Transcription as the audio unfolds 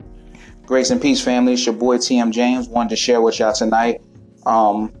Grace and peace, family. It's your boy TM James. Wanted to share with y'all tonight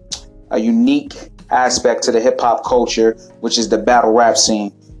a unique aspect to the hip hop culture, which is the battle rap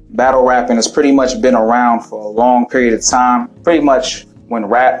scene. Battle rapping has pretty much been around for a long period of time. Pretty much when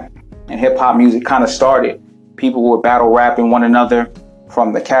rap and hip hop music kind of started, people were battle rapping one another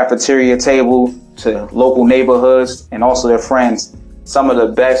from the cafeteria table to local neighborhoods and also their friends. Some of the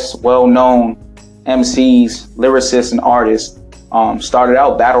best well-known MCs, lyricists, and artists started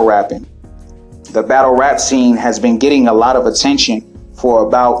out battle rapping. The battle rap scene has been getting a lot of attention for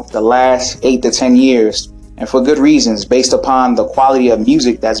about the last 8 to 10 years, and for good reasons, based upon the quality of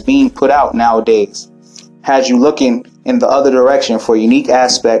music that's being put out nowadays. Has you looking in the other direction for a unique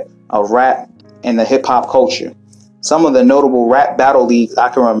aspect of rap and the hip hop culture. Some of the notable rap battle leagues I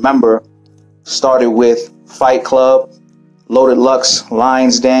can remember started with Fight Club, Loaded Lux,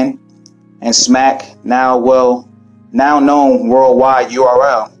 Lions Den, and Smack, now known worldwide,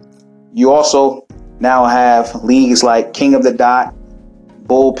 URL. You also now have leagues like King of the Dot,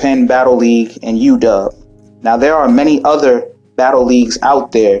 Bullpen Battle League, and UW. Now there are many other battle leagues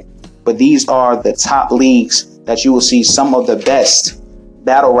out there, but these are the top leagues that you will see some of the best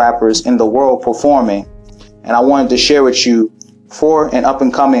battle rappers in the world performing. And I wanted to share with you four up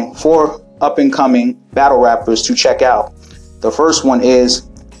and coming battle rappers to check out. The first one is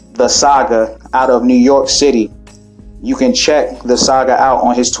The Saga out of New York City. You can check The Saga out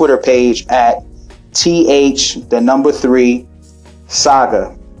on his Twitter page at TH3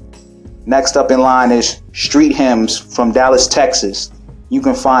 Saga. Next up in line is Street Hymns from Dallas, Texas. You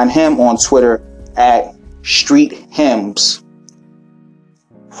can find him on Twitter at Street Hymns.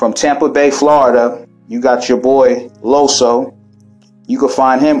 From Tampa Bay, Florida, you got your boy Loso. You can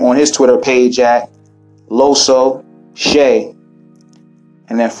find him on his Twitter page at Loso Shay.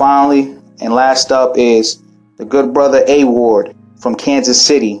 And then finally, and last up is the good brother A Ward from Kansas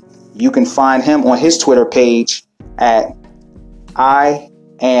City. You can find him on his Twitter page at I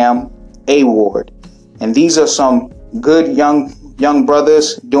am A Ward. And these are some good young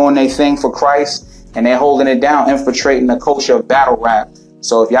brothers doing their thing for Christ, and they're holding it down, infiltrating the culture of battle rap.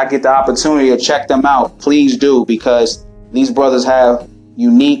 So if y'all get the opportunity to check them out, please do, because these brothers have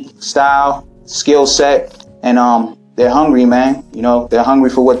unique style, skill set, and they're hungry, man. You know, they're hungry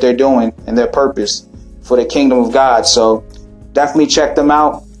for what they're doing and their purpose for the kingdom of God. So definitely check them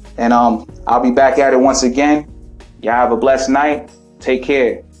out. And I'll be back at it once again. Y'all have a blessed night. Take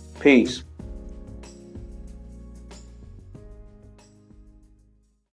care. Peace.